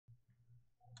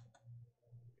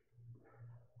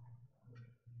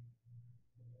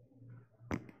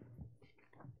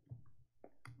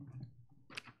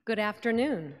Good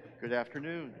afternoon. Good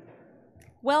afternoon.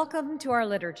 Welcome to our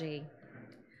liturgy.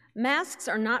 Masks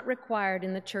are not required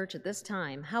in the church at this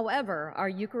time. However, our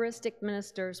Eucharistic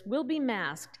ministers will be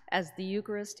masked as the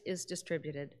Eucharist is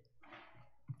distributed.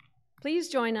 Please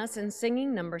join us in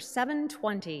singing number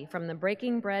 720 from the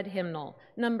Breaking Bread hymnal,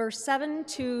 number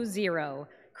 720,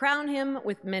 Crown Him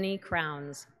with Many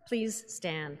Crowns. Please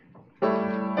stand.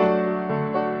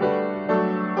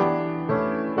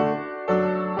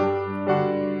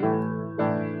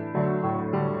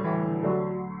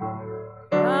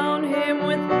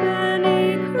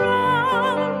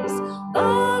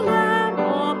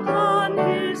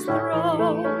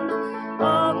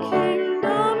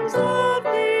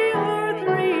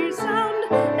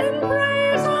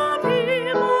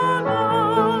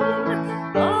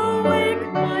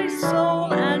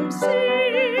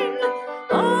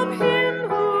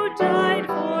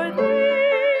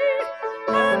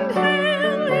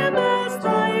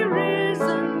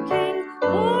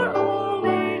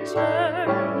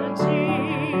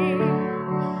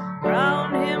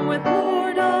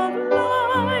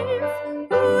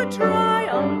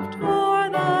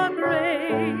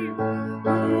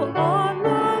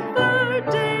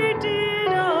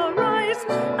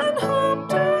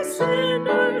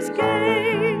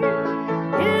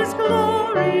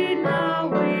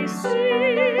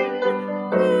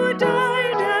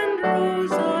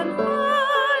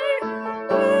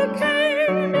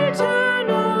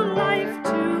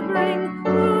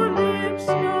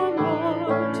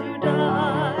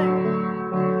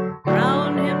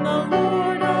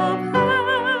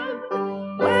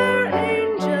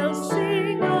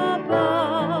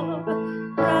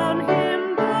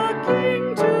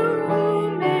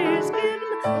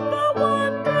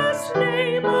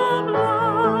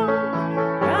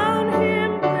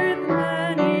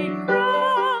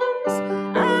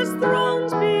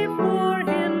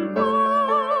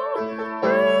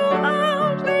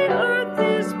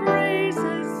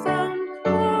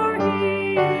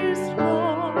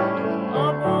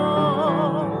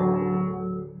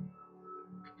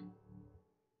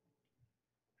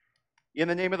 In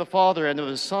the name of the Father, and of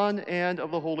the Son, and of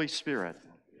the Holy Spirit.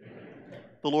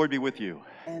 The Lord be with you.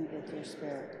 And with your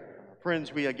spirit.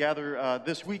 Friends, we gather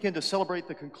this weekend to celebrate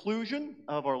the conclusion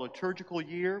of our liturgical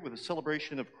year with a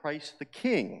celebration of Christ the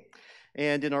King.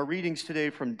 And in our readings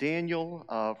today from Daniel,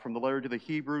 from the letter to the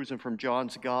Hebrews, and from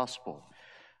John's Gospel,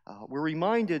 we're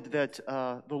reminded that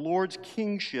the Lord's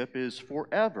kingship is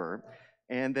forever,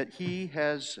 and that he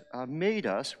has made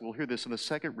us, we'll hear this in the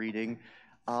second reading,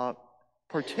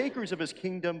 partakers of his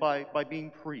kingdom by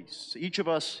being priests. Each of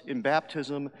us in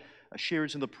baptism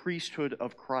shares in the priesthood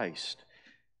of Christ.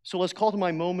 So let's call to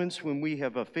mind moments when we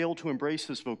have failed to embrace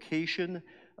this vocation,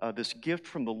 this gift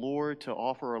from the Lord to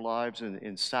offer our lives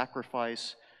in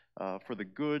sacrifice for the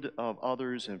good of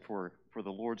others and for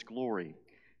the Lord's glory,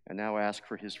 and now ask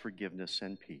for his forgiveness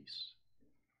and peace.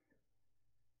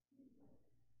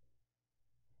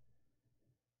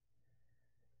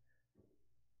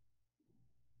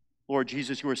 Lord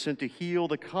Jesus, you are sent to heal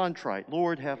the contrite.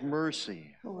 Lord, have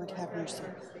mercy. Lord, have mercy.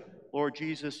 Lord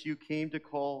Jesus, you came to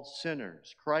call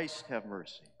sinners. Christ, have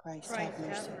mercy. Christ, have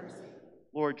mercy.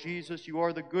 Lord Jesus, you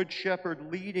are the good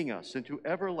shepherd leading us into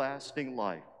everlasting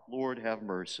life. Lord, have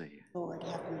mercy. Lord,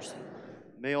 have mercy.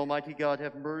 May Almighty God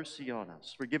have mercy on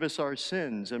us, forgive us our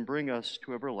sins, and bring us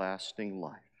to everlasting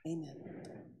life. Amen.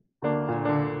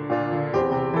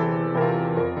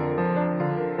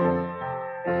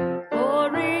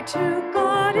 Glory to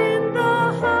God in the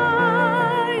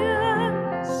highest,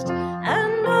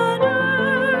 and on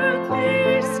earth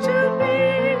peace to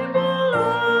people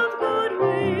of good will.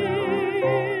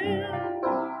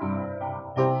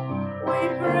 We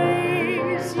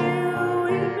praise you,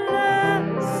 we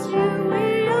bless you, we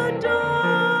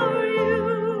adore you,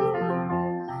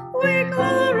 we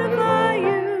glorify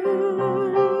you,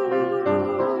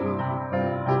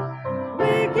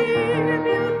 we give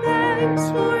you thanks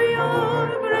for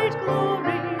your great glory.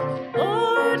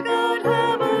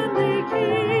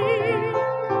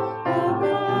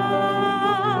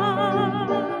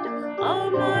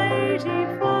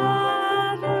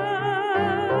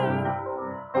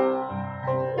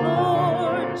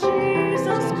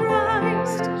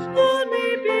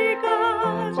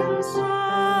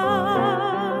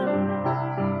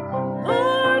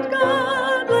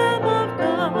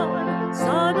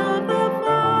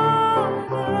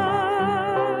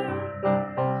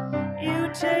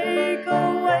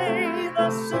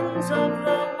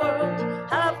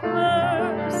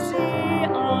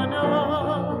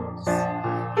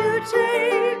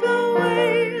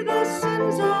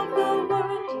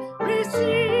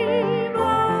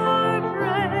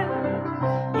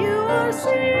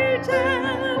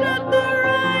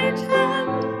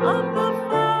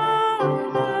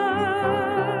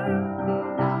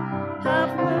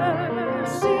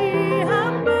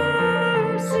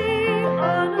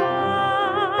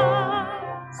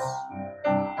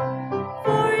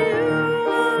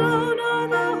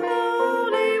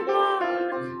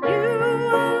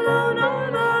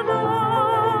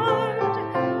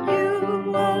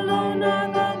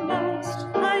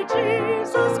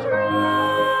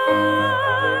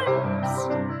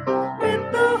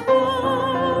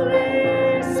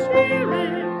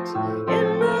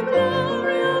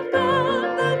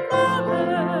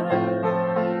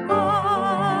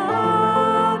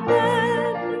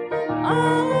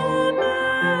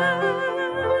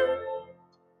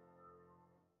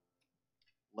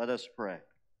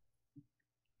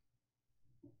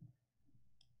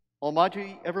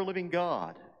 Almighty, ever-living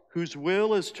God, whose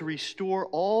will is to restore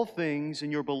all things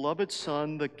in your beloved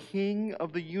Son, the King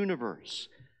of the universe,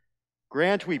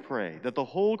 grant, we pray, that the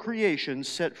whole creation,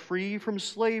 set free from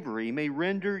slavery, may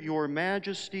render your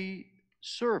majesty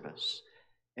service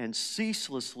and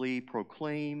ceaselessly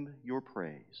proclaim your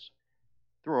praise.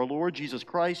 Through our Lord Jesus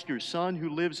Christ, your Son, who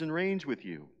lives and reigns with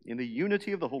you in the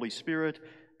unity of the Holy Spirit,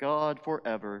 God,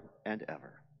 forever and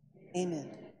ever.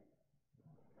 Amen.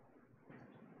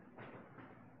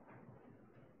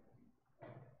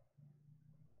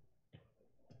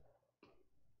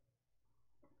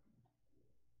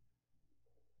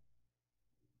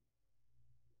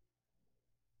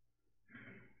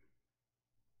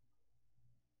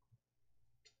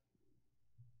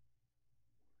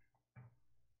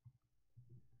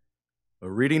 A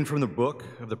reading from the book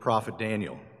of the prophet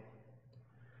Daniel.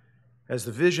 As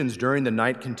the visions during the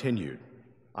night continued,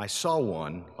 I saw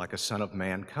one like a son of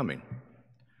man coming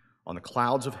on the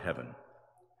clouds of heaven.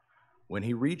 When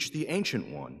he reached the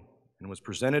Ancient One and was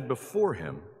presented before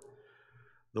him,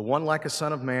 the one like a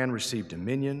son of man received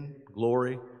dominion,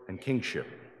 glory, and kingship.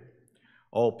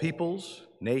 All peoples,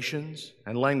 nations,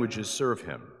 and languages serve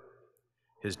him.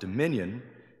 His dominion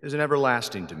is an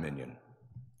everlasting dominion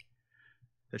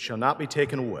that shall not be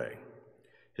taken away.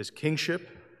 His kingship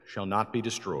shall not be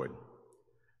destroyed.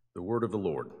 The word of the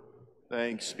Lord.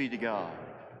 Thanks be to God.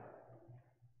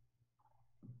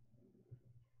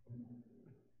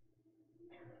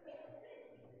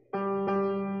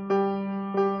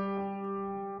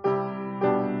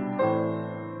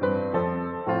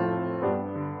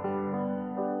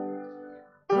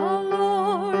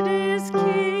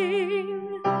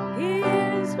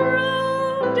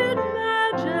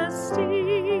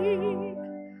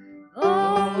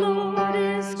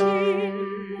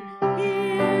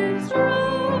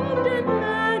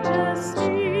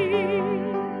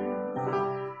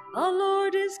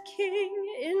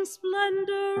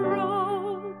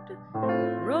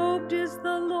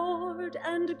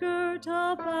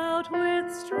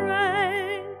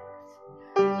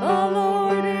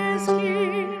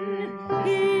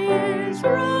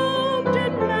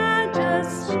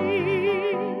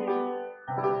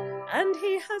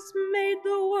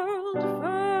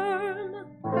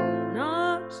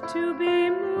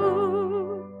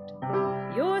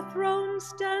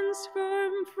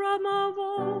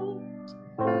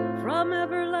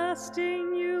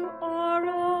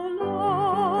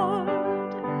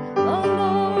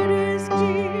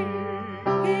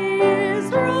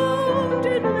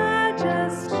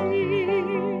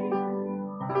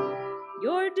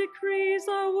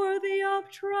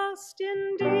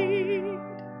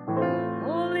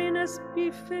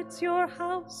 Befits your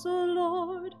house, O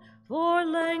Lord, for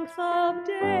length of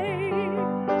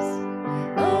days.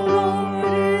 The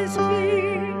Lord is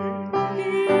King,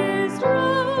 He is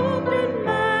robed in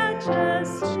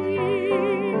majesty.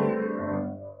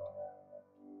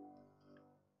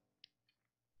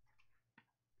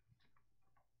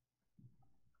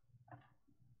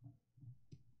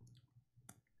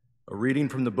 A reading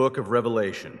from the book of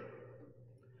Revelation.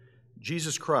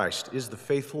 Jesus Christ is the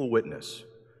faithful witness,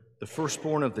 the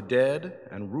firstborn of the dead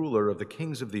and ruler of the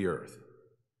kings of the earth.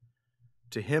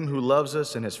 To him who loves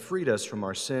us and has freed us from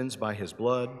our sins by his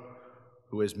blood,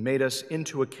 who has made us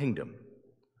into a kingdom,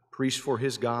 priest for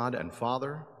his God and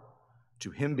Father,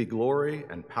 to him be glory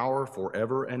and power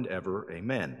forever and ever.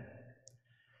 Amen.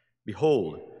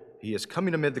 Behold, he is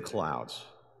coming amid the clouds,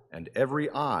 and every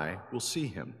eye will see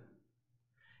him,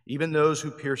 even those who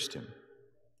pierced him.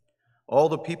 All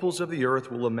the peoples of the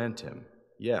earth will lament him.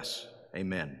 Yes,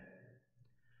 amen.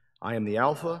 I am the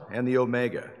Alpha and the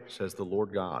Omega, says the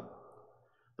Lord God,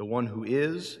 the one who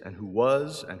is and who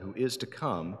was and who is to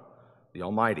come, the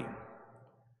Almighty.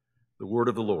 The word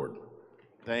of the Lord.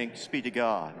 Thanks be to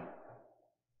God.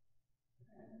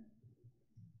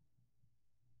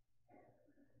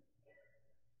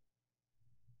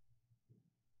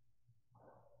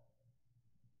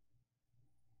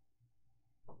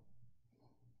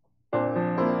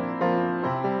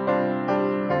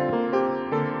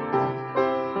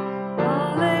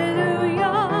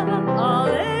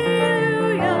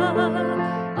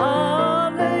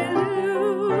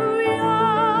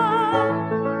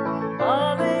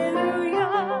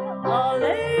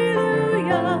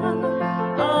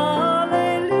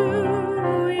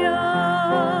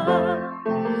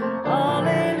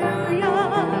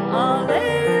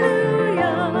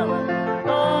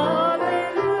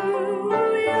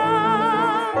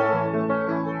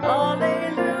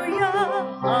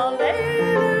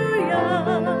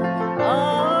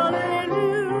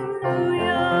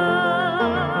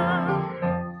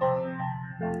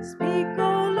 Speak,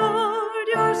 O Lord,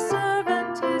 your Son.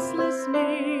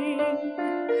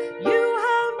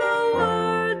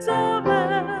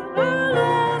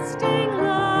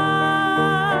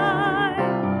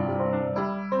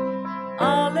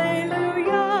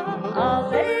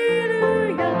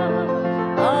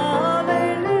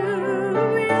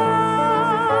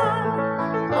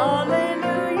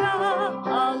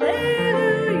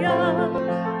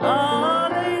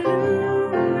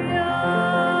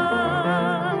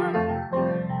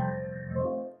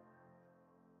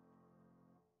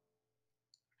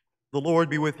 The Lord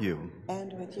be with you.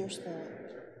 And with your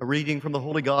spirit. A reading from the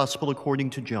Holy Gospel according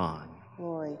to John.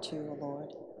 Glory to you, Lord.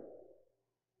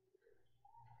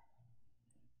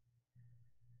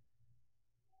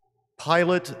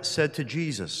 Pilate said to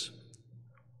Jesus,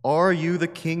 "Are you the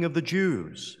King of the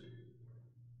Jews?"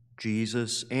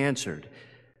 Jesus answered,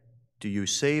 "Do you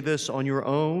say this on your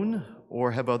own,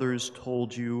 or have others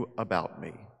told you about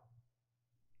me?"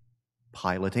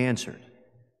 Pilate answered,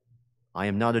 "I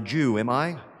am not a Jew, am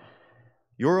I?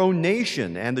 Your own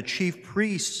nation and the chief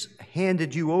priests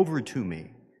handed you over to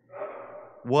me.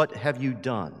 What have you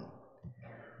done?"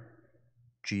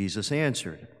 Jesus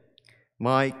answered,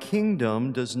 "My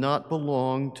kingdom does not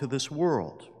belong to this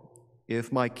world.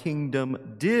 If my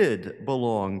kingdom did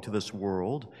belong to this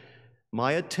world,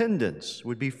 my attendants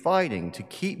would be fighting to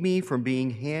keep me from being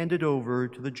handed over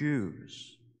to the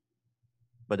Jews.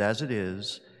 But as it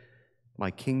is,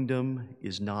 my kingdom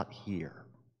is not here."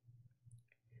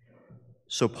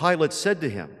 So Pilate said to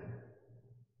him,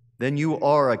 "Then you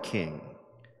are a king."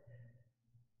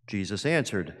 Jesus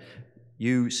answered,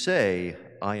 "You say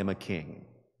I am a king.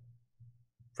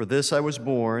 For this I was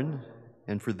born,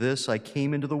 and for this I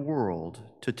came into the world,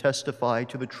 to testify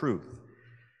to the truth.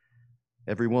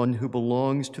 Everyone who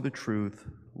belongs to the truth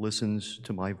listens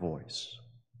to my voice."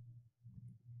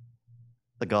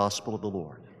 The Gospel of the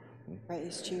Lord.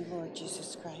 Praise to you, Lord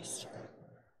Jesus Christ.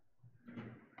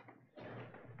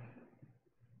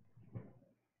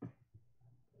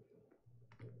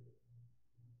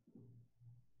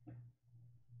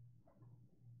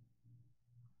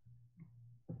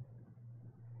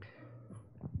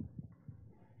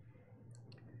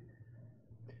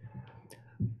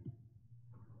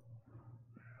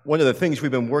 One of the things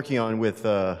we've been working on with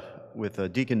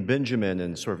Deacon Benjamin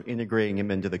and sort of integrating him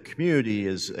into the community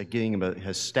is getting him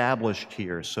established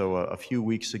here. So a few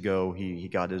weeks ago, he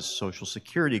got his Social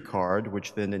Security card,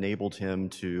 which then enabled him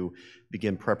to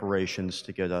begin preparations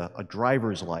to get a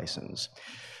driver's license.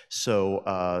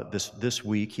 So this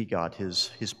week, he got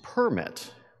his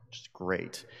permit, which is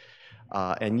great.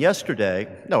 And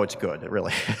yesterday, no, it's good,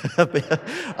 really.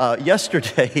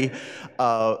 Yesterday,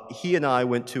 he and I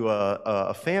went to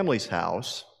a family's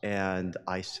house, and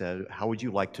I said, "How would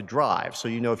you like to drive?" So,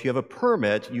 if you have a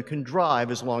permit, you can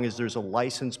drive as long as there's a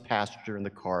licensed passenger in the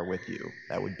car with you.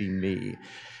 That would be me.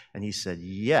 And he said,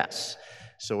 "Yes."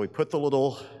 So we put the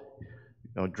little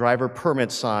driver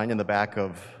permit sign in the back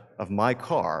of my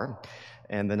car,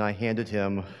 and then I handed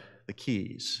him the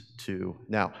keys to.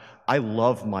 Now, I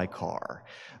love my car.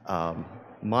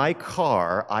 My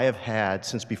car I have had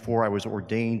since before I was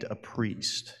ordained a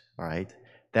priest, all right?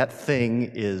 That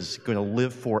thing is going to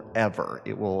live forever.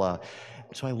 It will.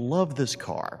 So I love this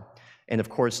car. And of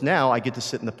course, now I get to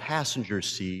sit in the passenger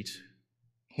seat,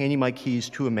 handing my keys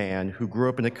to a man who grew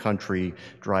up in a country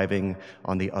driving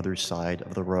on the other side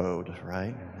of the road,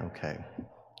 right? Okay.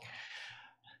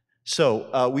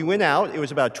 So we went out. It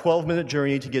was about a 12-minute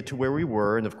journey to get to where we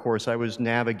were. And of course, I was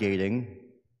navigating,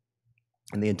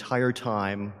 and the entire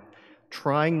time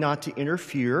trying not to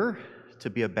interfere, to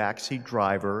be a backseat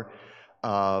driver,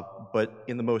 but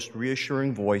in the most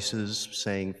reassuring voices,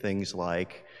 saying things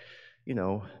like,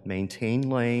 maintain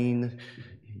lane,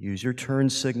 use your turn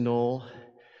signal,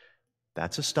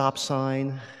 that's a stop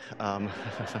sign.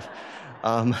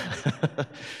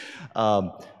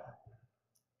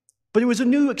 But it was a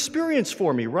new experience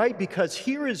for me, right? Because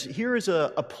here is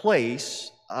a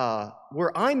place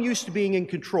where I'm used to being in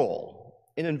control,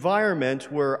 an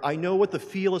environment where I know what the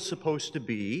feel is supposed to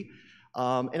be,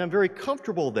 and I'm very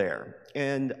comfortable there.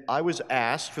 And I was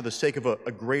asked, for the sake of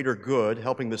a greater good,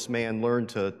 helping this man learn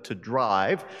to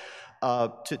drive,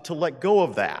 to let go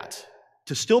of that,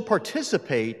 to still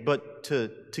participate, but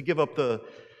to give up the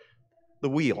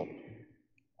wheel.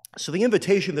 So the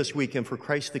invitation this weekend for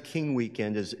Christ the King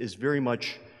weekend is very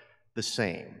much the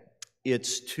same.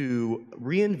 It's to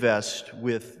reinvest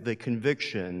with the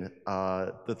conviction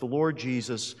that the Lord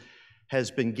Jesus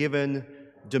has been given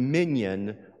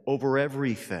dominion over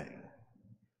everything.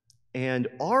 And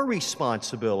our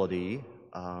responsibility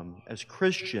as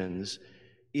Christians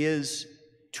is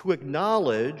to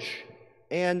acknowledge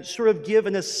and sort of give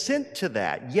an assent to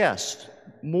that. Yes,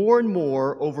 more and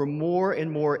more over more and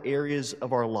more areas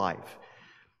of our life.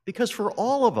 Because for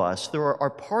all of us, there are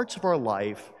parts of our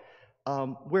life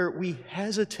where we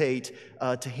hesitate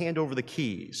to hand over the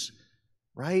keys,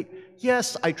 right?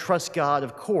 Yes, I trust God,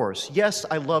 of course. Yes,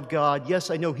 I love God. Yes,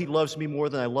 I know He loves me more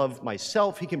than I love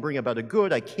myself. He can bring about a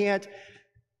good. I can't.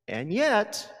 And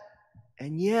yet,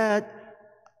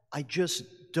 I just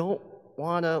don't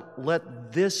want to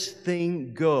let this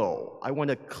thing go. I want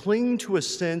to cling to a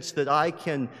sense that I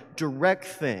can direct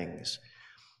things.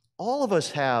 all of us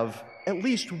have at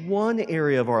least one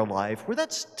area of our life where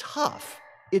that's tough.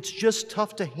 It's just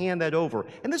tough to hand that over.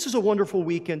 And this is a wonderful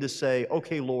weekend to say,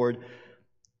 okay, Lord,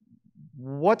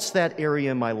 what's that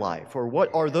area in my life? Or what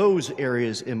are those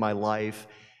areas in my life?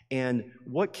 And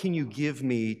what can you give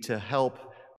me to help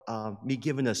me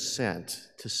give an assent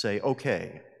to say,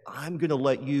 okay, I'm going to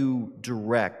let you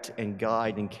direct and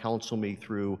guide and counsel me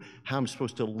through how I'm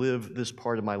supposed to live this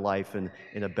part of my life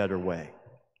in a better way.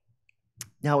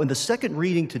 Now, in the second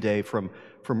reading today from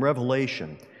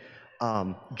Revelation,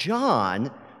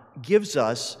 John gives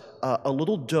us a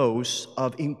little dose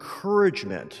of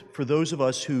encouragement for those of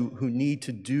us who need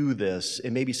to do this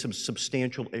in maybe some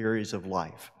substantial areas of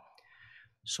life.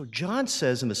 So John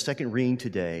says in the second reading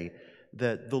today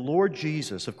that the Lord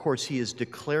Jesus, of course, he is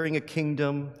declaring a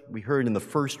kingdom. We heard in the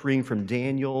first reading from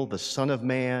Daniel, the Son of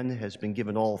Man has been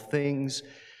given all things.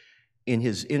 In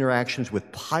his interactions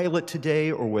with Pilate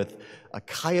today, or with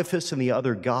Caiaphas and the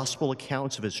other gospel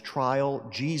accounts of his trial,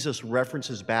 Jesus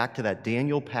references back to that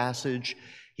Daniel passage.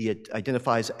 He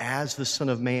identifies as the Son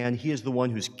of Man. He is the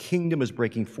one whose kingdom is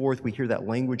breaking forth. We hear that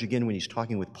language again when he's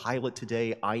talking with Pilate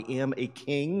today. I am a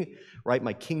king, right?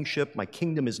 My kingship, my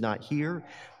kingdom is not here.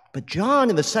 But John,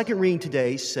 in the second reading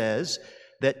today, says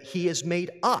that he has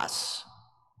made us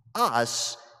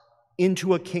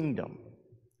into a kingdom,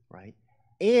 right?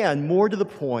 And more to the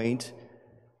point,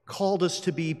 called us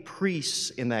to be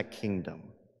priests in that kingdom.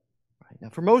 Right? Now,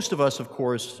 for most of us, of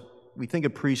course, we think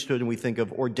of priesthood and we think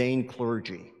of ordained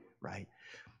clergy, right?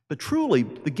 But truly,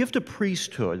 the gift of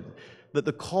priesthood, that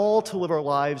the call to live our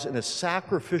lives in a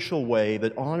sacrificial way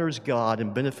that honors God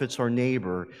and benefits our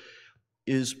neighbor,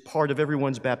 is part of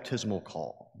everyone's baptismal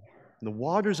call. In the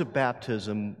waters of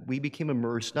baptism, we became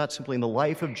immersed not simply in the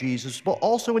life of Jesus, but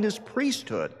also in his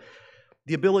priesthood.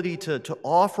 The ability to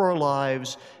offer our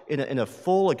lives in a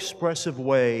full, expressive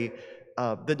way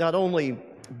that not only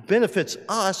benefits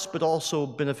us, but also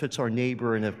benefits our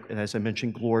neighbor and, as I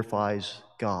mentioned, glorifies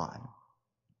God.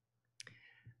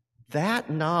 That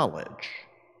knowledge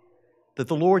that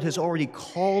the Lord has already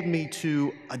called me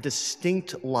to a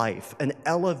distinct life, an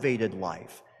elevated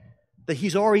life, that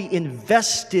he's already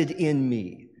invested in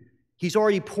me. He's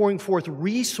already pouring forth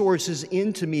resources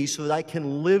into me so that I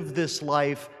can live this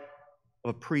life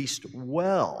of a priest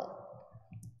well.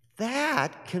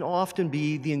 That can often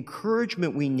be the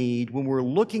encouragement we need when we're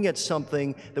looking at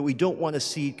something that we don't want to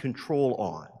cede control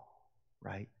on,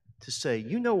 right? To say,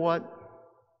 you know what?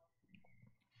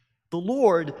 The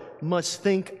Lord must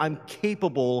think I'm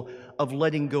capable of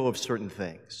letting go of certain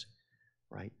things,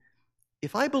 right?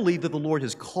 If I believe that the Lord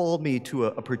has called me to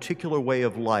a particular way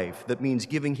of life that means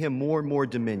giving him more and more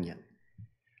dominion,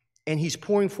 and he's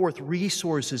pouring forth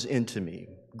resources into me,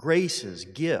 graces,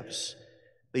 gifts,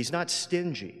 that he's not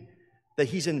stingy, that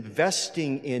he's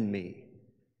investing in me,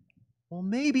 well,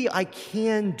 maybe I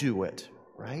can do it,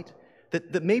 right?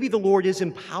 That maybe the Lord is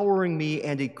empowering me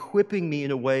and equipping me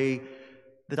in a way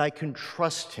that I can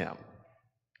trust him,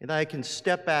 and that I can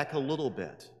step back a little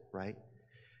bit, right?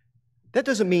 That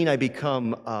doesn't mean I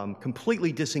become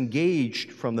completely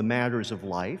disengaged from the matters of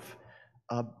life.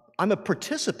 I'm a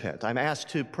participant. I'm asked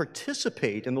to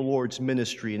participate in the Lord's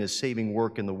ministry and his saving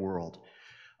work in the world,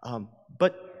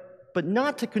 but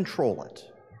not to control it,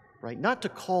 right? Not to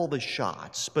call the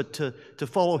shots, but to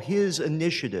follow his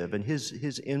initiative and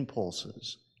his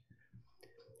impulses.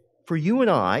 For you and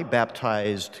I,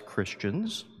 baptized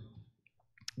Christians,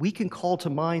 we can call to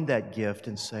mind that gift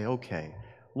and say, okay,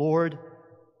 Lord,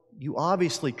 you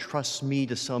obviously trust me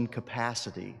to some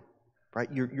capacity, right?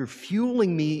 You're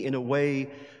fueling me in a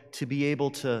way to be able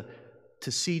to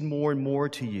cede more and more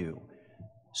to you.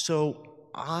 So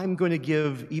I'm going to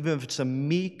give, even if it's a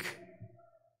meek,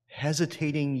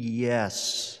 hesitating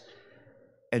yes,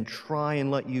 and try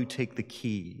and let you take the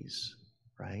keys,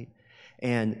 right?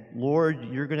 And Lord,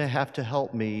 you're going to have to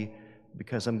help me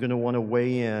because I'm going to want to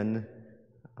weigh in.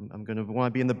 I'm going to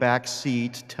want to be in the back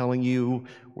seat telling you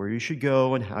where you should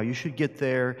go and how you should get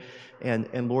there. And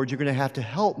Lord, you're going to have to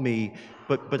help me,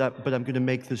 but I'm going to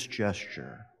make this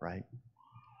gesture, right?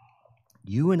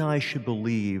 You and I should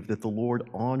believe that the Lord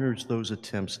honors those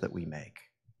attempts that we make,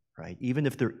 right? Even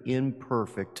if they're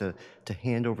imperfect to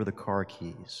hand over the car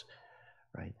keys,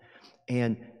 right?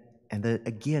 And that,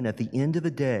 again, at the end of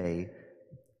the day,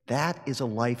 that is a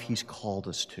life he's called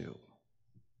us to,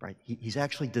 right? He's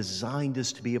actually designed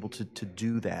us to be able to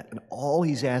do that. And all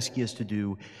he's asking us to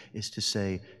do is to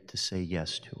say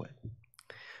yes to it.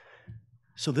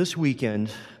 So this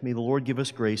weekend, may the Lord give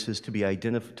us graces to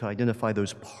identify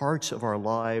those parts of our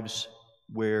lives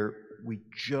where we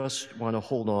just want to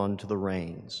hold on to the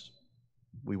reins.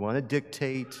 We want to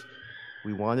dictate.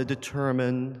 We want to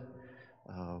determine.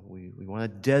 We want to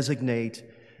designate,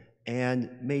 and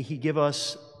may He give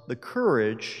us the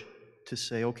courage to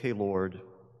say, okay, Lord,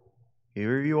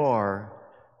 here you are.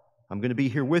 I'm going to be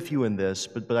here with you in this,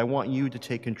 but I want you to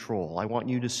take control. I want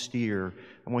you to steer.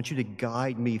 I want you to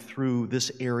guide me through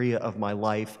this area of my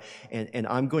life, and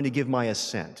I'm going to give my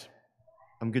assent.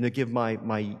 I'm going to give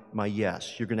my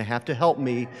yes. You're going to have to help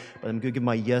me, but I'm going to give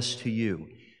my yes to you.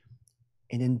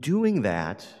 And in doing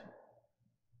that,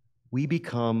 we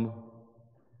become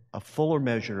a fuller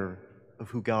measure of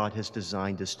who God has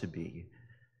designed us to be.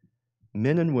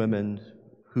 Men and women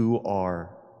who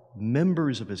are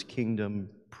members of His kingdom,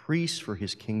 priests for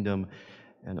His kingdom,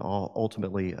 and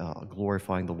ultimately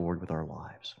glorifying the Lord with our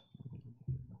lives.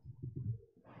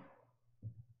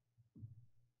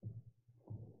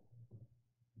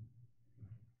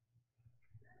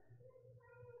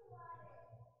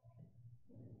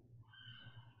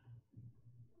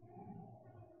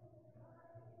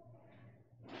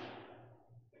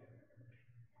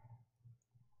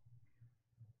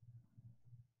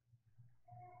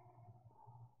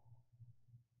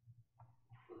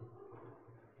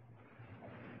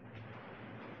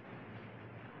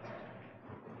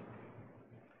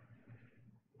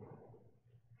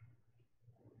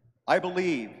 I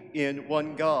believe in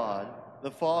one God,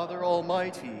 the Father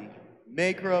Almighty,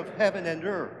 maker of heaven and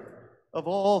earth, of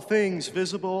all things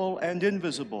visible and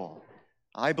invisible.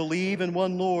 I believe in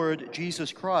one Lord,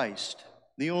 Jesus Christ,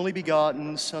 the only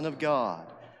begotten Son of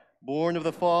God, born of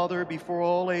the Father before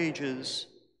all ages,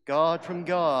 God from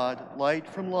God, light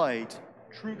from light,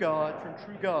 true God from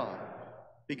true God,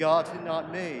 begotten, not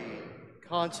made,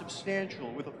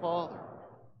 consubstantial with the Father.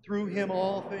 Through Him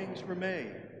all things were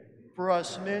made. For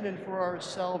us men and for our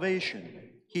salvation,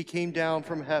 He came down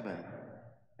from heaven,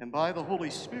 and by the Holy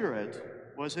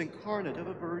Spirit was incarnate of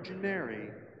the Virgin Mary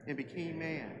and became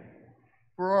man.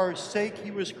 For our sake He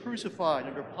was crucified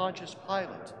under Pontius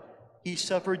Pilate. He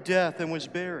suffered death and was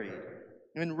buried,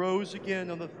 and rose again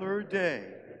on the third day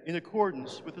in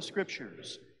accordance with the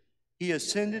Scriptures. He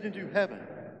ascended into heaven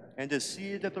and is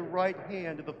seated at the right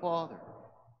hand of the Father.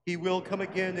 He will come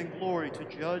again in glory to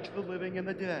judge the living and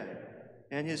the dead,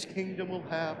 and His kingdom will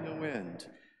have no end.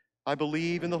 I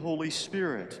believe in the Holy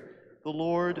Spirit, the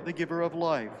Lord, the giver of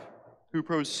life, who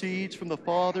proceeds from the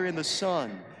Father and the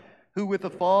Son, who with the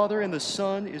Father and the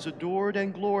Son is adored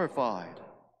and glorified,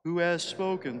 who has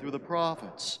spoken through the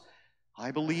prophets.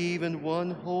 I believe in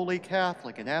one holy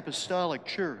Catholic and apostolic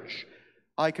church.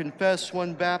 I confess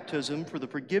one baptism for the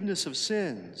forgiveness of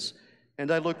sins,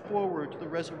 and I look forward to the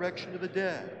resurrection of the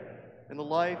dead and the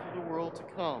life of the world to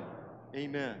come.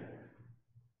 Amen.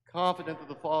 Confident that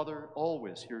the Father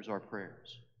always hears our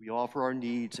prayers, we offer our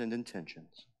needs and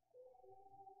intentions.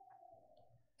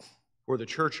 For the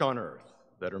church on earth,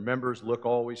 that her members look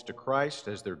always to Christ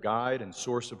as their guide and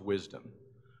source of wisdom,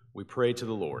 we pray to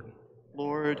the Lord.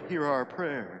 Lord, hear our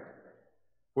prayer.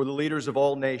 For the leaders of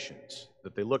all nations,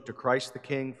 that they look to Christ the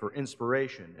King for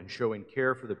inspiration and showing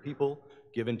care for the people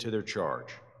given to their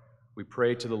charge, we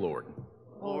pray to the Lord.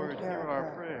 Lord, hear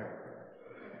our prayer.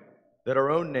 That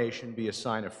our own nation be a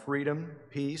sign of freedom,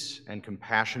 peace, and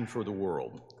compassion for the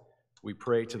world, we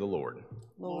pray to the Lord.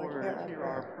 Lord, hear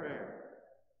our prayer.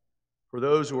 For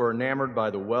those who are enamored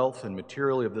by the wealth and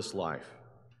material of this life,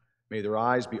 may their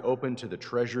eyes be opened to the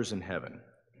treasures in heaven,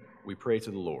 we pray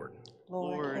to the Lord.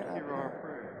 Lord, hear our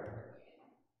prayer.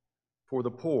 For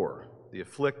the poor, the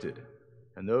afflicted,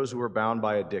 and those who are bound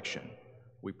by addiction,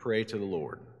 we pray to the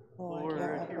Lord. Lord,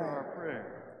 hear our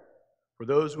prayer. For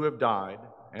those who have died,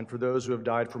 and for those who have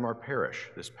died from our parish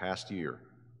this past year,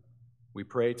 we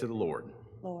pray to the Lord.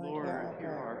 Lord,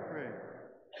 hear our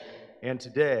prayer. And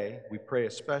today, we pray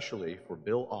especially for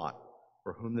Bill Ott,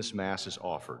 for whom this Mass is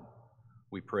offered.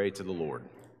 We pray to the Lord.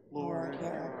 Lord, hear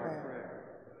our prayer.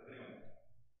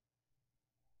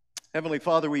 Heavenly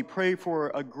Father, we pray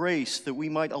for a grace that we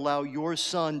might allow your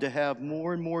Son to have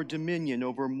more and more dominion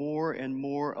over more and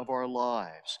more of our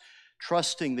lives,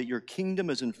 trusting that your kingdom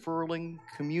is unfurling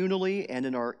communally and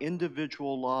in our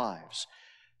individual lives.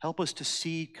 Help us to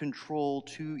cede control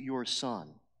to your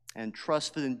Son and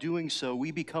trust that in doing so,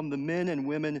 we become the men and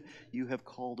women you have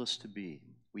called us to be.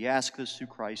 We ask this through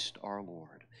Christ our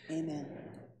Lord. Amen.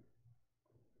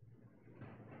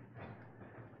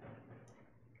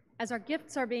 As our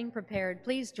gifts are being prepared,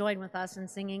 please join with us in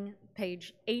singing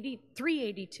page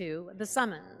 382, The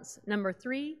Summons, number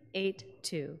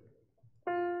 382.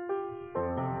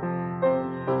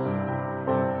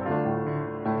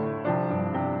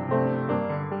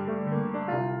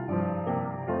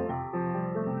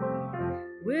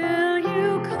 Will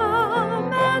you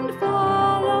come and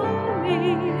follow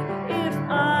me if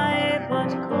I but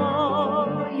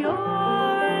call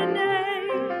your name?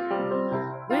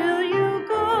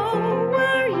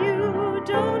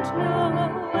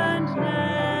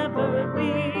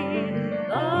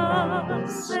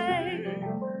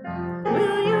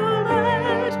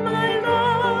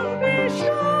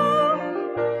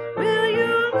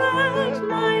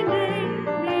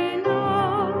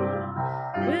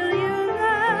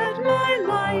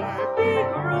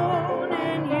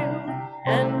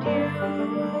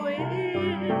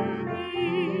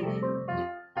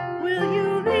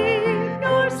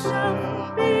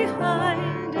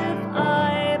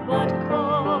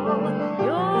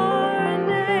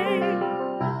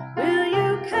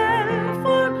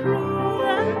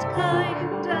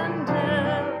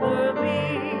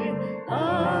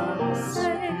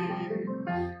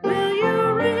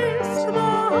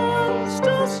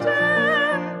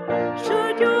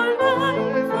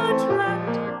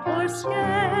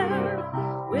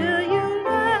 care. Will you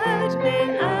let me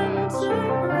answer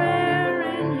prayer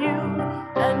in you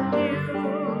and you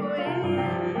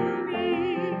in me?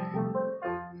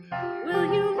 Will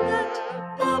you let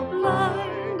the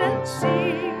blinded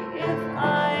see if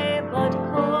I but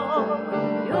call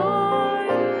your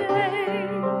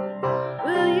name?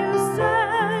 Will you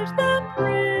set the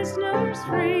prisoners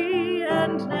free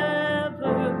and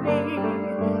never be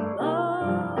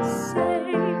the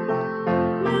same?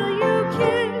 Will you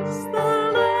kiss the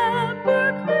leper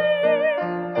clean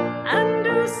and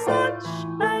do such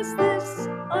as this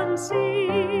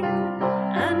unseen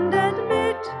and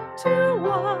admit to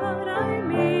what I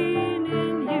mean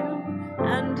in you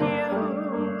and you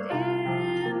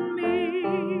in me?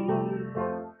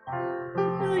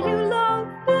 Will you love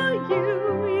the you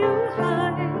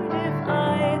hide if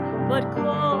I but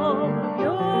call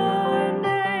your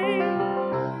name?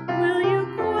 Will you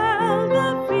quell the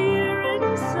fear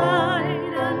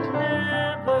inside and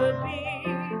never be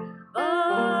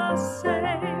the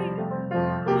same?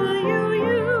 Will you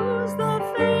use the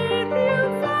faith you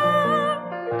found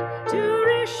to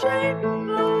reshape the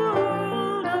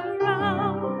world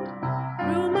around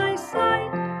through my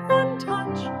sight and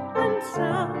touch and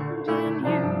sound in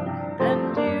you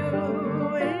and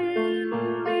you in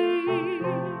me?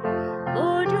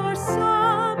 Lord, your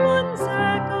summons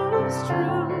echoes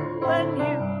true when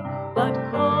you but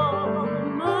call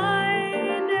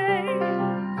my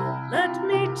name. Let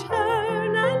me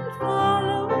turn and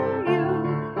follow you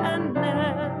and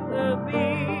never be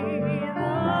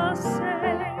the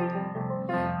same.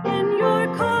 In your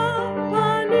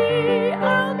company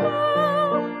I'll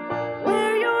go,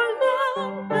 where your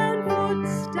love and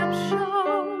footsteps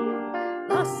show.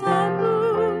 Thus I'll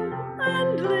move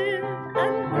and live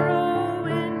and grow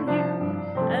in you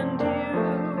and you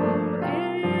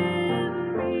in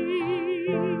me.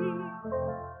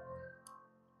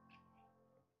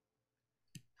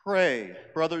 Pray,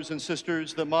 brothers and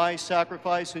sisters, that my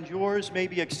sacrifice and yours may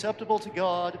be acceptable to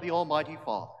God, the Almighty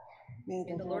Father. May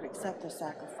the Lord accept the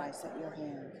sacrifice at your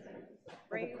hand,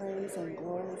 for the praise and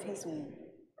glory of his name,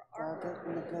 for our good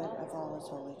and the good of all his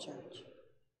holy church.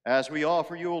 As we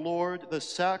offer you, O Lord, the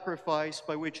sacrifice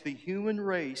by which the human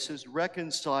race is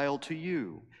reconciled to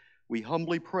you, we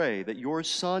humbly pray that your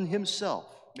Son himself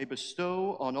may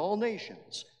bestow on all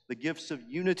nations the gifts of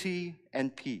unity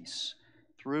and peace,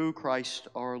 through Christ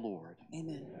our Lord.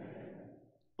 Amen.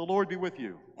 The Lord be with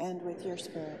you. And with your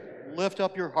spirit. Lift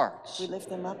up your hearts. We lift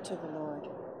them up to the Lord.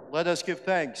 Let us give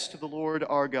thanks to the Lord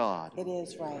our God. It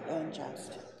is right and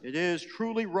just. It is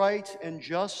truly right and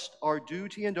just, our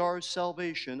duty and our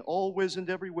salvation, always and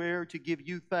everywhere, to give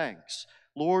you thanks,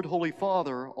 Lord, Holy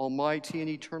Father, almighty and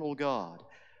eternal God.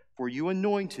 For you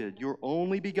anointed your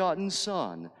only begotten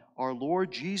Son, our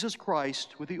Lord Jesus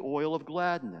Christ, with the oil of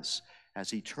gladness,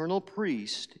 as eternal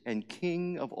priest and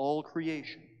king of all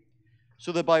creation,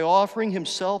 so that by offering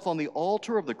himself on the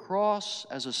altar of the cross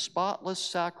as a spotless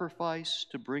sacrifice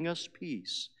to bring us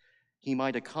peace, he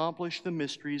might accomplish the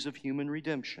mysteries of human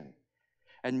redemption,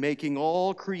 and making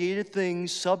all created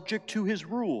things subject to his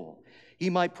rule, he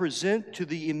might present to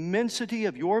the immensity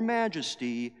of your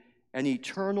majesty an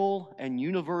eternal and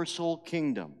universal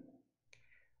kingdom,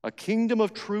 a kingdom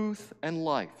of truth and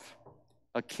life,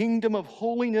 a kingdom of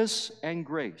holiness and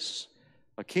grace,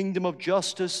 a kingdom of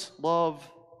justice, love,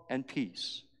 and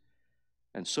peace.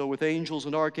 And so with angels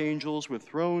and archangels, with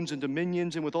thrones and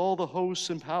dominions, and with all the hosts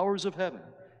and powers of heaven,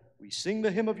 we sing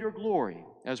the hymn of your glory,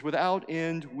 as without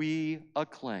end we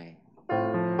acclaim.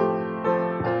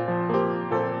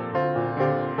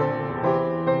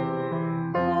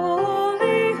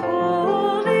 Holy,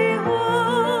 holy,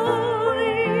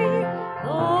 holy,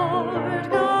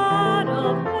 Lord God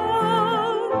of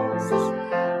hosts,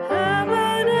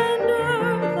 heaven and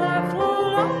earth are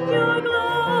full of your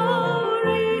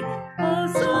glory.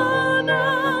 Hosanna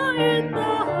in the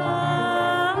highest.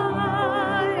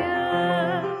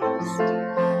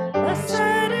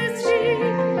 Blessed is he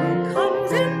who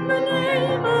comes in the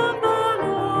name of the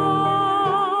Lord.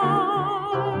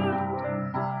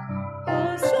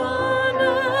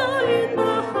 Hosanna in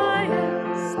the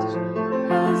highest.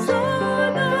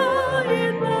 Hosanna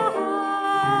in the highest.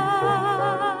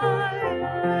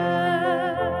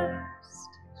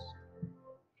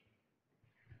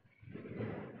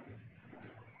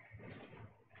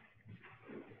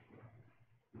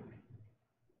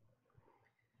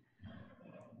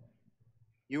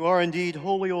 You are indeed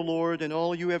holy, O Lord, and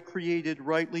all you have created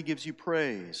rightly gives you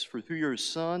praise. For through your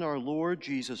Son, our Lord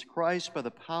Jesus Christ, by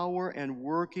the power and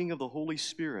working of the Holy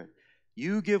Spirit,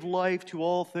 you give life to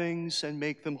all things and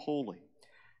make them holy.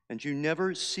 And you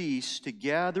never cease to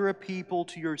gather a people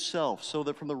to yourself, so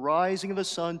that from the rising of the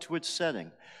sun to its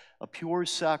setting, a pure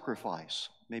sacrifice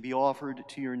may be offered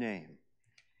to your name.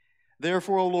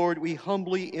 Therefore, O Lord, we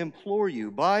humbly implore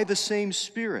you, by the same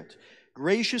Spirit,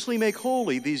 graciously make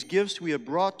holy these gifts we have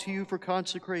brought to you for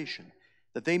consecration,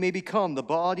 that they may become the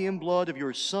body and blood of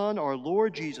your Son, our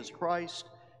Lord Jesus Christ,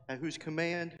 at whose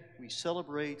command we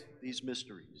celebrate these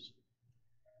mysteries.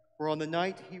 For on the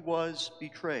night he was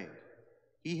betrayed,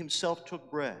 he himself took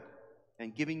bread,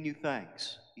 and giving you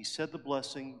thanks, he said the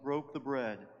blessing, broke the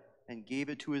bread, and gave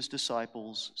it to his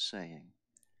disciples, saying,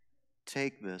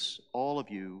 "Take this, all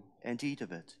of you, and eat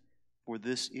of it, for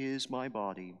this is my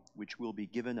body, which will be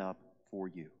given up for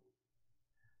you."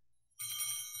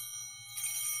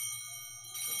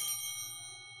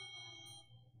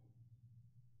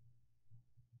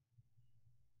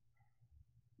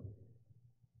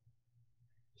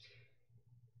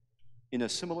 In a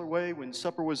similar way, when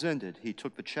supper was ended, he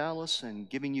took the chalice, and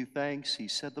giving you thanks, he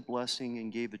said the blessing,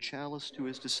 and gave the chalice to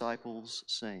his disciples,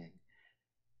 saying,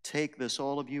 "Take this,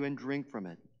 all of you, and drink from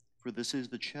it, for this is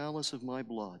the chalice of my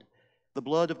blood, the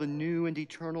blood of the new and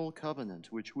eternal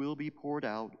covenant, which will be poured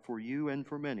out for you and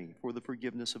for many for the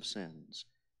forgiveness of sins.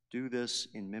 Do this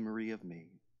in memory of me."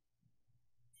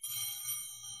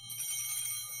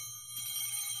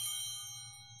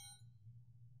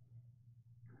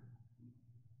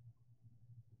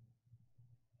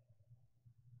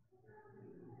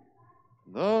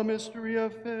 The mystery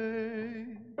of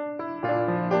faith.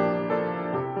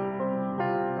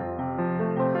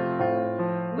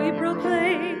 We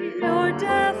proclaim your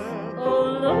death,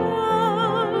 O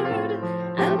Lord,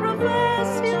 and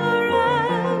profess your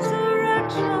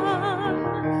resurrection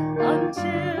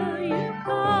until you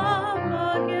come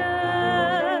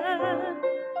again.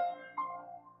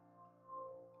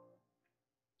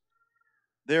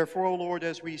 Therefore, O Lord,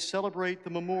 as we celebrate the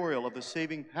memorial of the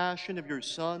saving passion of your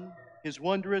Son, his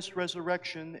wondrous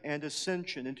resurrection and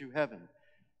ascension into heaven,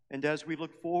 and as we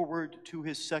look forward to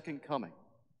his second coming,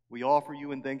 we offer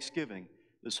you in thanksgiving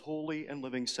this holy and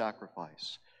living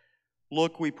sacrifice.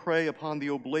 Look, we pray, upon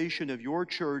the oblation of your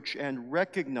church, and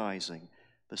recognizing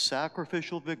the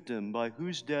sacrificial victim by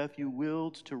whose death you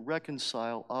willed to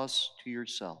reconcile us to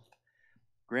yourself.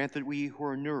 Grant that we who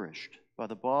are nourished by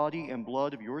the body and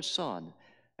blood of your Son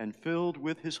and filled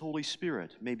with his Holy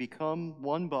Spirit may become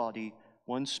one body,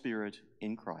 one Spirit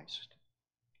in Christ.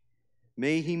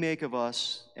 May he make of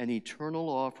us an eternal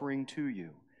offering to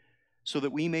you, so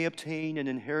that we may obtain an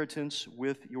inheritance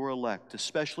with your elect,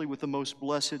 especially with the most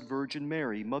blessed Virgin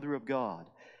Mary, Mother of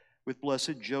God, with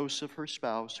blessed Joseph, her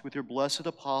spouse, with your blessed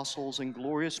apostles and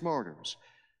glorious martyrs,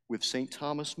 with St.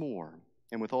 Thomas More,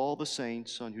 and with all the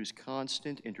saints on whose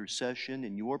constant intercession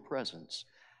in your presence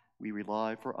we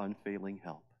rely for unfailing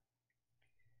help.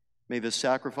 May the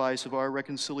sacrifice of our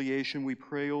reconciliation, we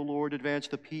pray, O Lord, advance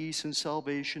the peace and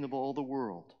salvation of all the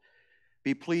world.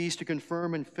 Be pleased to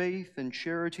confirm in faith and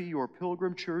charity your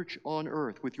pilgrim church on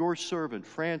earth with your servant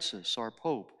Francis, our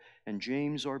Pope, and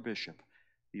James, our Bishop,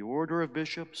 the order of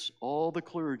bishops, all the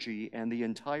clergy, and the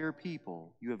entire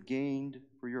people you have gained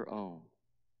for your own.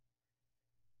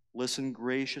 Listen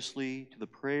graciously to the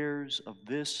prayers of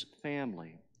this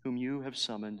family whom you have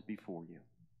summoned before you.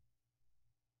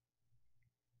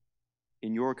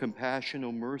 In your compassion,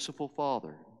 O merciful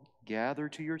Father, gather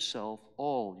to yourself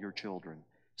all your children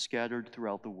scattered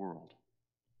throughout the world.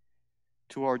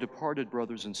 To our departed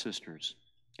brothers and sisters,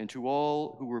 and to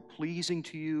all who were pleasing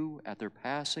to you at their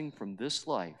passing from this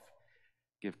life,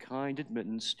 give kind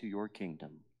admittance to your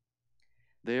kingdom.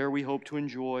 There we hope to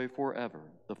enjoy forever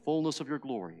the fullness of your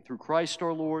glory, through Christ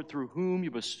our Lord, through whom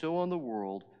you bestow on the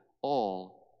world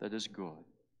all that is good.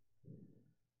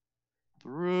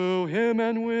 Through him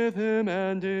and with him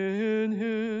and in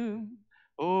him,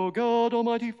 O God,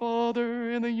 Almighty Father,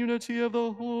 in the unity of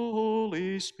the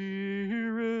Holy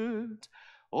Spirit,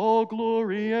 all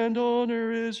glory and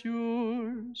honor is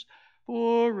yours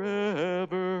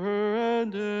forever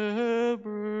and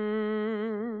ever.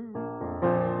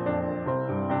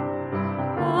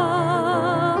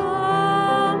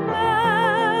 Amen.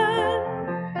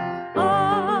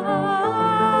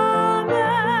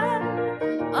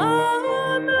 Amen. Amen.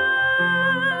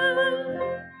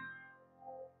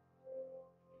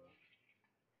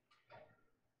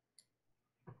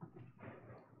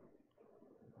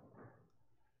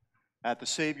 At the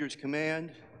Savior's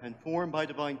command, and formed by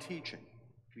divine teaching,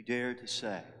 we dare to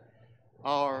say,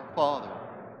 Our Father,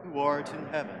 who art in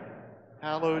heaven,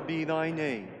 hallowed be thy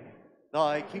name.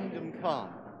 Thy kingdom come,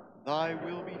 thy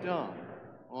will be done,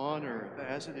 on earth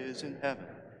as it is in heaven.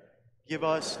 Give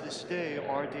us this day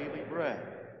our daily bread,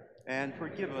 and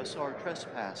forgive us our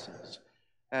trespasses,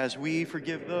 as we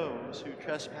forgive those who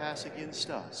trespass against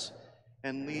us.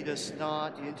 And lead us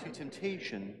not into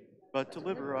temptation, but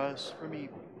deliver us from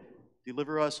evil.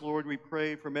 Deliver us, Lord, we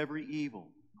pray, from every evil.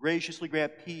 Graciously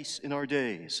grant peace in our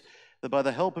days, that by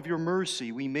the help of your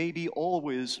mercy we may be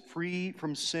always free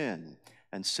from sin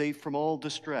and safe from all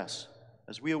distress,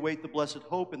 as we await the blessed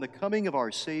hope and the coming of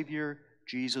our Savior,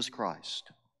 Jesus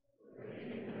Christ.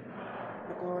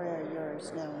 The glory are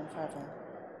yours now and forever.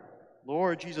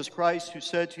 Lord Jesus Christ, who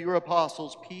said to your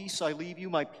apostles, "Peace I leave you,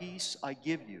 my peace I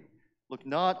give you," look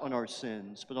not on our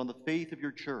sins, but on the faith of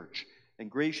your church, and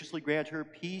graciously grant her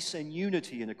peace and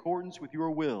unity in accordance with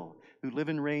your will, who live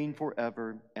and reign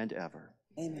forever and ever.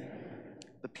 Amen.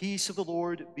 The peace of the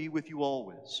Lord be with you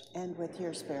always. And with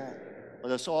your spirit.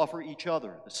 Let us offer each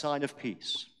other the sign of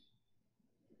peace.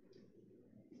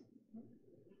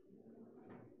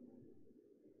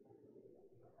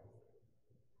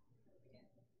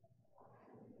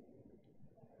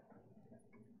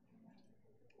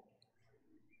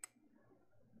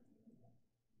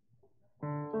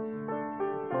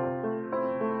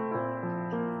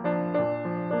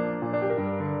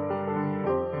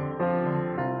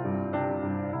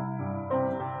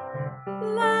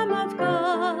 Lamb of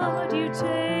God, you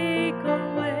take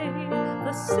away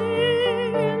the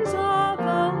sins of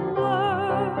the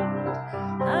world.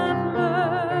 Have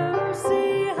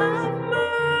mercy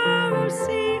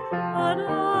on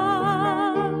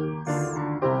us.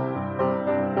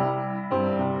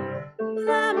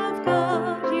 Lamb of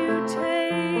God, you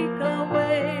take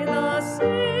away the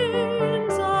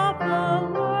sins of the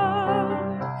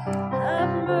world.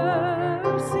 Have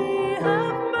mercy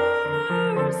on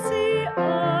us.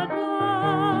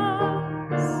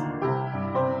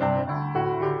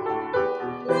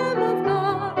 Lamb of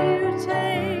God, you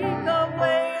take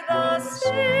away the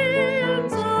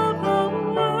sins of the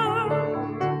world.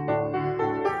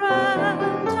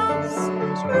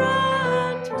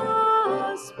 Grant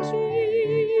us peace.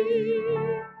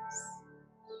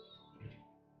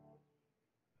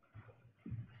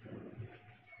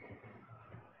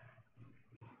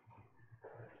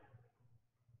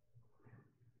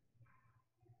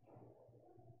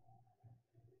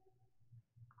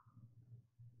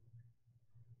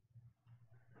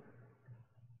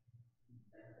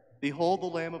 Behold the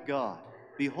Lamb of God.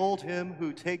 Behold him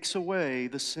who takes away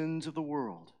the sins of the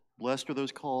world. Blessed are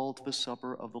those called to the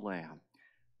supper of the Lamb.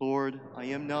 Lord, I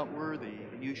am not worthy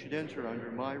that you should enter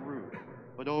under my roof,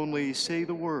 but only say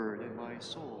the word, and my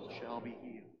soul shall be healed.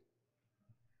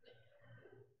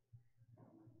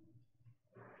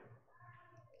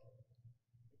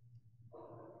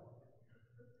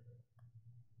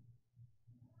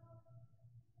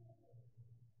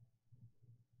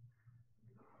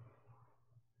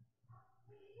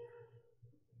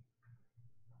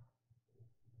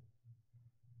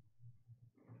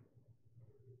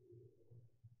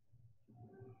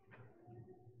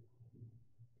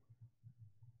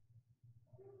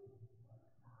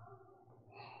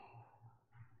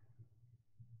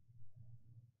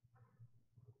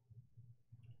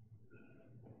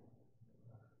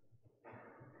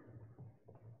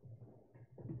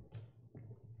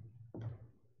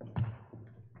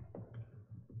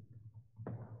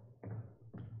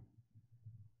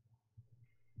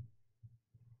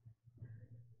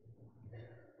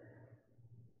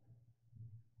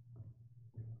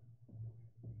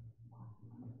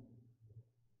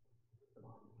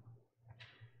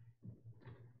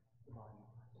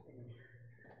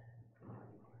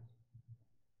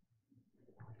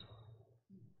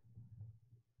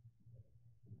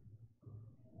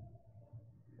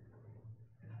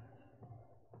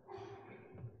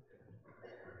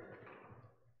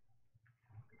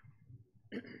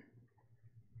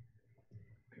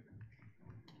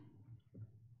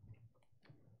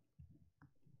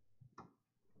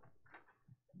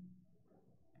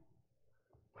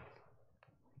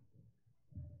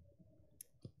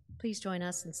 Please join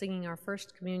us in singing our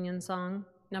first communion song,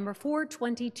 number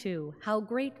 422, How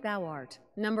Great Thou Art,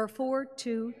 number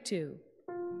 422.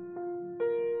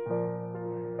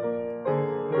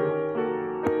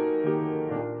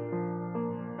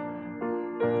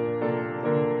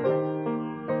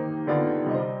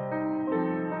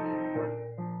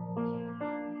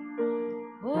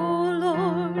 O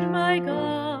Lord my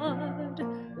God,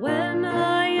 when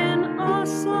I in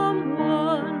awesome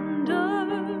wonder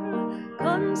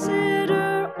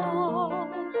consider all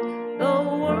the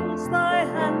worlds thy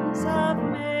hands have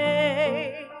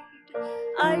made,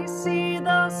 I see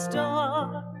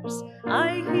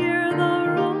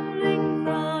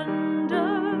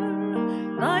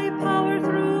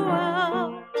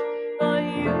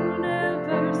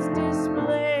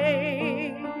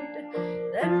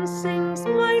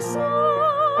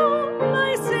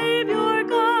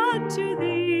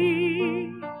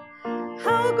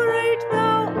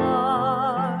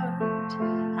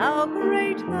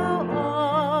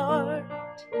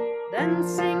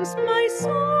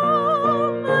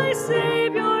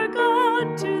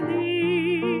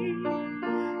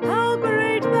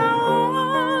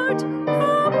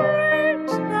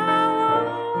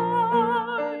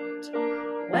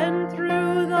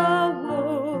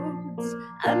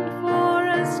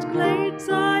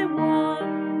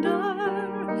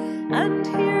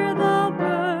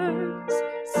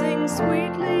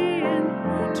sweetly in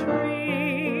the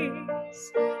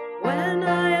trees. When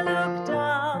I look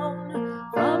down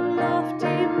from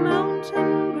lofty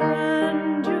mountain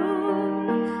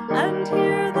grandeur and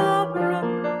hear the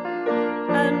brook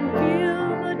and feel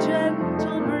the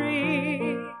gentle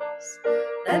breeze,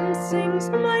 then sings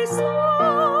my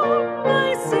soul,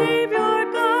 my Savior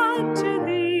God, to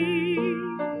thee.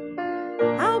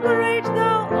 How great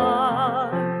thou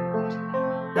art,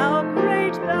 how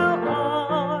great thou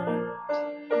art.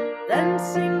 Then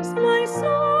sings my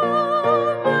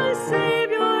soul, my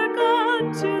Savior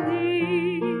God, to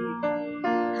thee.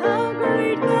 How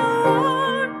great thou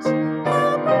art,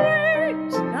 how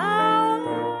great thou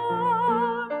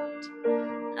art.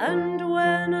 And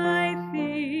when I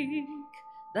think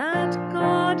that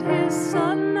God his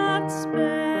Son not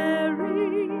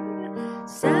sparing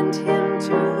sent him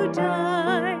to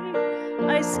die,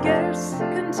 I scarce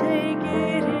can take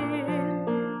it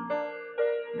in,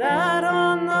 that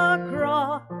on the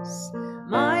cross,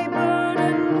 my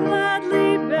burden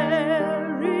gladly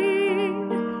bearing,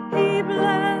 he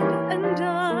bled and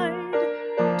died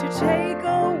to take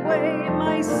away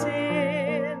my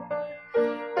sin.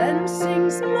 Then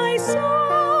sings my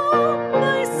soul,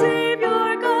 my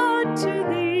Savior God, to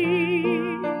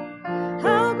thee.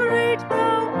 How great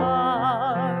thou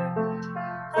art,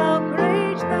 how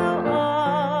great thou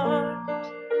art.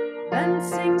 Then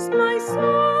sings my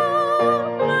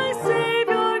soul, my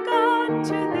Savior God,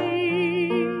 to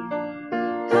thee.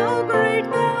 How great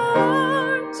thou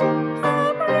art,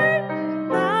 how great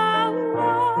thou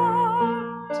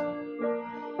art.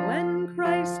 When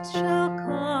Christ shall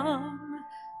come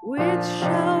with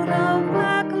shout of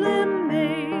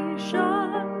acclamation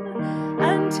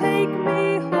and take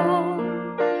me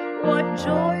home, what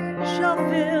joy shall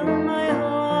fill my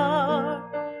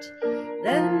heart.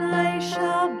 Then I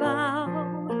shall bow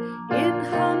in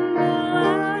humble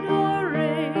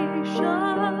adoration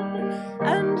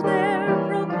and there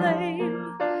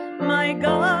proclaim, my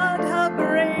God, how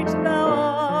great thou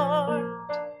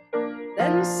art.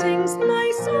 Then sings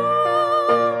my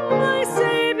soul, my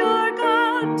Savior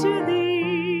God, to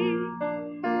thee.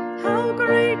 How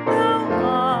great thou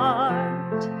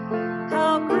art,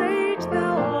 how great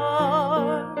thou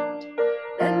art.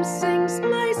 Then sings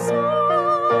my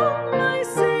soul, my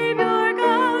Savior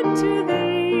God, to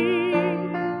thee.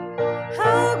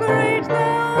 How great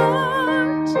thou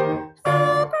art,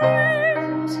 how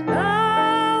great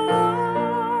thou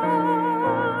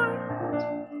art.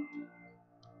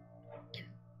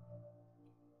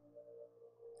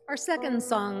 Our second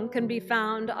song can be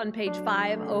found on page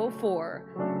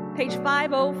 504. Page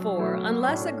 504,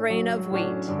 Unless a Grain of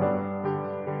Wheat.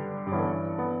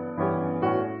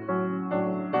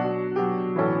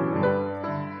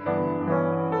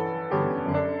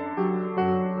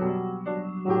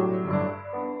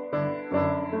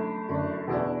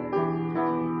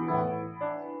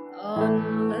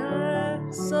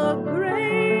 Unless a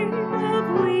grain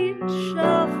of wheat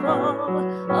shall fall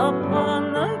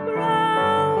upon the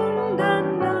ground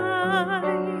and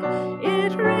die,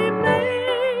 it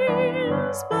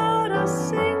remains but a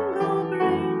single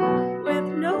grain with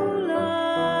no life.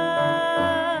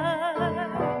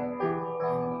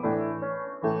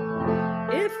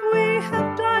 If we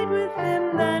have died with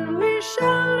him, then we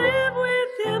shall live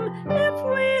with him. If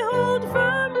we hold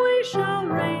firm, we shall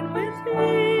reign with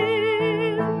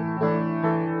him.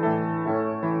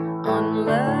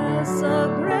 Unless a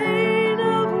grain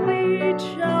of wheat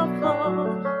shall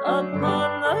fall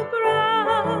upon the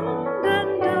ground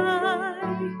and die,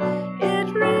 it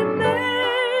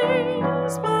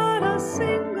remains but a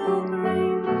single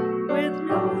grain with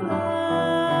no life.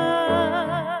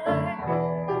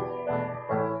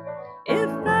 If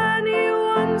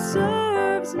anyone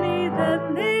serves me,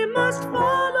 then they must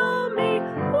follow me.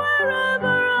 Wherever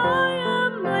I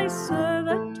am, my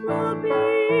servant will be.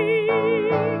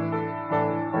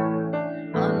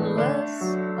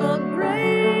 Unless a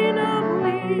grain of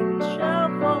wheat shall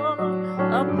fall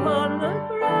upon the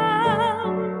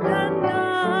ground and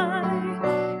die,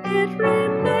 it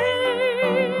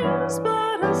remains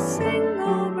but a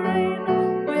single grain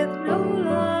with no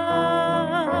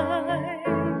life.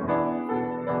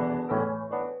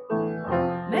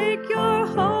 Make your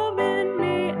home in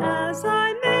me as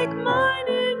I make mine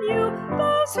in you.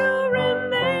 Those who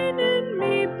remain in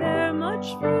me bear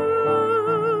much fruit.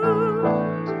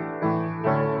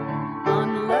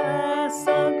 Unless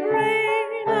a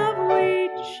grain of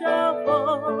wheat shall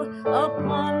fall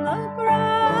upon the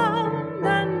ground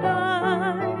and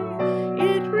die,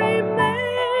 it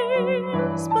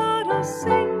remains but a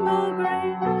single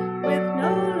grain with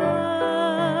no life.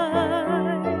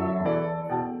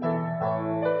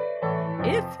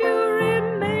 If you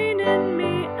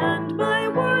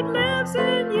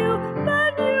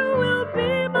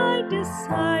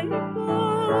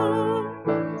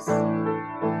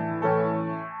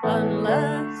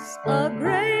a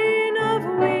grain of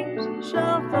wheat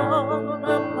shall fall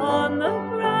upon the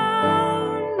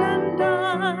ground and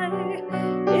die,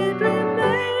 it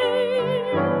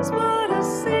remains but a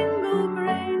single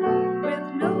grain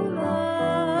with no life.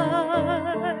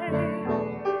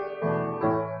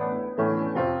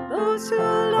 Those who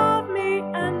love me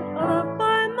and are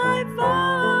by my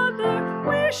Father,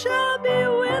 we shall be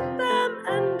with them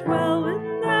and dwell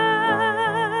with them.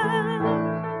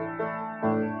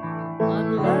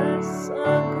 Unless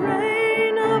a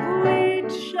grain of wheat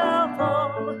shall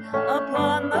fall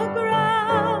upon the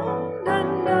ground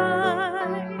and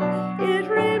die, it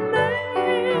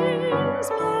remains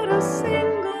but a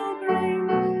single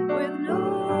grain with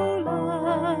no life.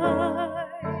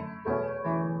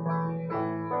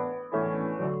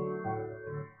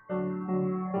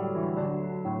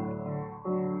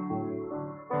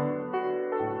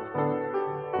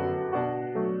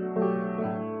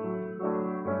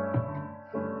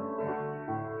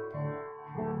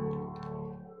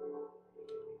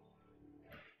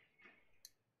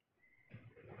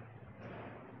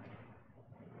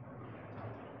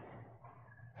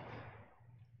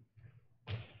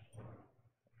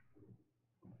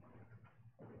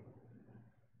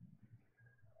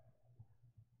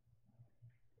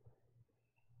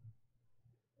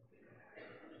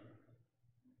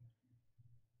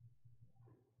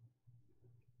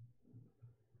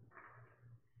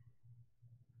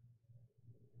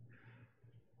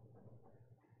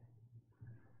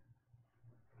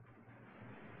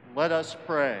 Let us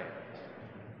pray.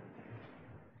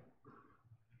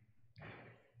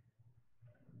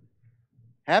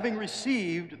 Having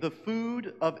received the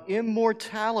food of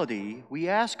immortality, we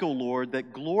ask, O Lord,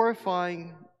 that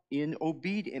glorying in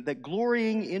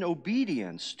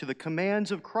obedience to the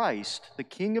commands of Christ, the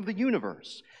King of the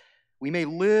universe, we may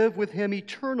live with him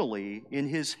eternally in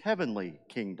his heavenly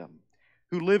kingdom,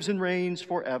 who lives and reigns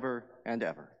forever and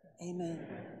ever. Amen.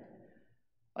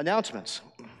 Announcements.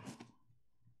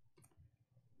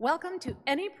 Welcome to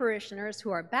any parishioners who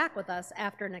are back with us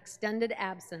after an extended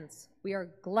absence. We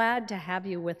are glad to have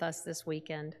you with us this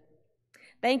weekend.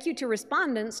 Thank you to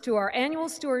respondents to our annual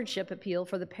stewardship appeal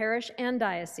for the parish and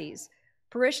diocese.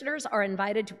 Parishioners are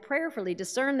invited to prayerfully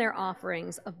discern their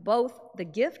offerings of both the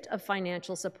gift of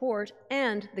financial support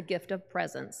and the gift of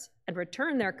presence, and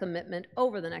return their commitment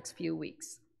over the next few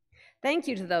weeks. Thank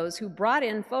you to those who brought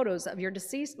in photos of your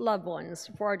deceased loved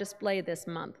ones for our display this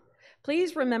month.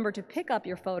 Please remember to pick up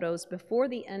your photos before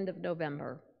the end of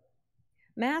November.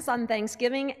 Mass on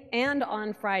Thanksgiving and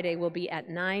on Friday will be at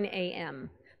 9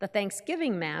 a.m. The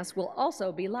Thanksgiving Mass will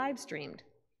also be live streamed.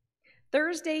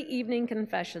 Thursday evening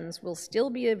confessions will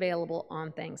still be available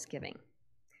on Thanksgiving.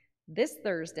 This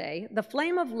Thursday, the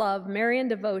Flame of Love Marian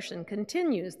Devotion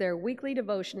continues their weekly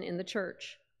devotion in the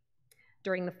church.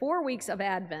 During the 4 weeks of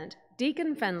Advent,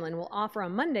 Deacon Fenlon will offer a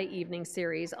Monday evening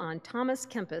series on Thomas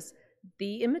Kempis'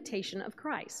 The Imitation of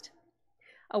Christ.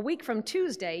 A week from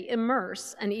Tuesday,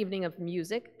 Immerse, an evening of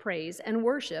music, praise, and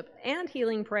worship, and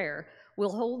healing prayer,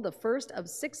 will hold the first of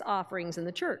 6 offerings in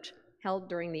the church, held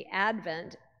during the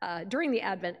Advent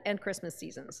and Christmas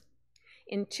seasons.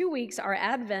 In 2 weeks, our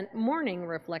Advent morning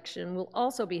reflection will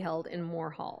also be held in Moore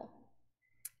Hall.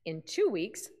 In 2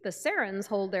 weeks, the Sarans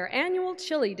hold their annual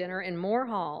chili dinner in Moore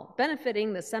Hall,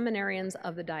 benefiting the seminarians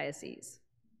of the diocese.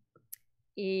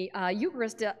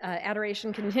 Eucharist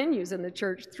adoration continues in the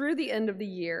church through the end of the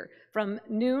year from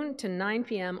noon to 9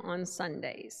 p.m. on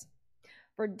Sundays.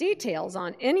 For details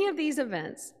on any of these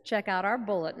events, check out our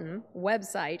bulletin,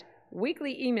 website,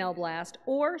 weekly email blast,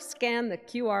 or scan the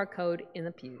QR code in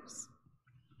the pews.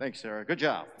 Thanks, Sarah. Good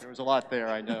job. There was a lot there,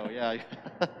 I know. Yeah.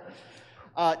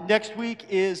 Next week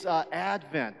is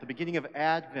Advent, the beginning of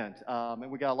Advent.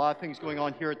 And we got a lot of things going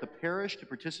on here at the parish to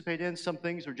participate in. Some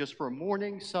things are just for a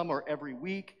morning, some are every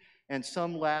week, and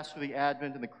some last through the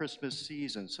Advent and the Christmas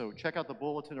season. So check out the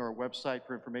bulletin or our website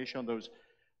for information on those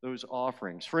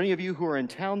offerings. For any of you who are in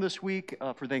town this week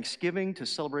for Thanksgiving to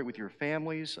celebrate with your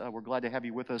families, we're glad to have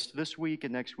you with us this week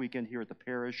and next weekend here at the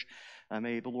parish.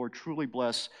 May the Lord truly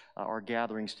bless our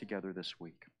gatherings together this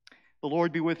week. The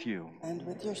Lord be with you. And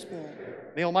with your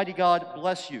spirit. May Almighty God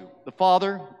bless you, the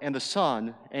Father, and the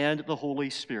Son, and the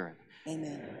Holy Spirit.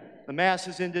 Amen. The Mass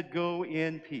is ended. Go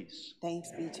in peace.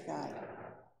 Thanks be to God.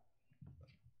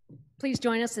 Please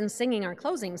join us in singing our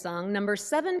closing song, number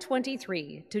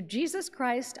 723, To Jesus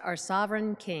Christ, our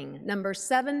Sovereign King, number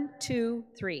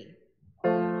 723.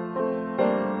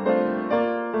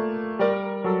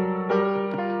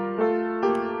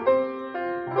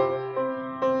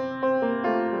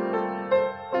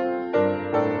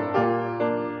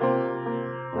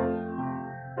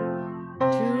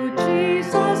 To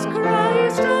Jesus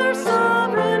Christ, our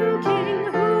sovereign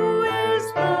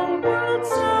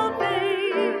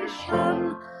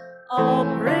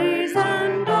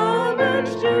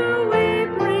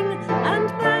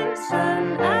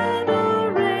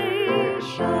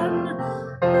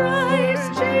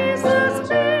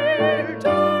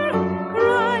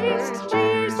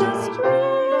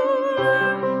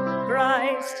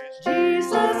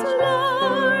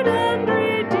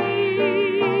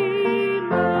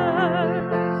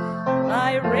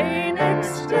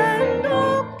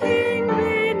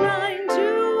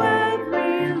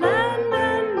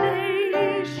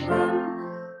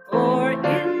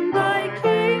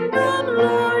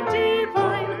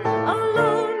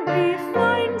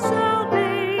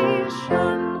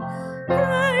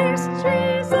street.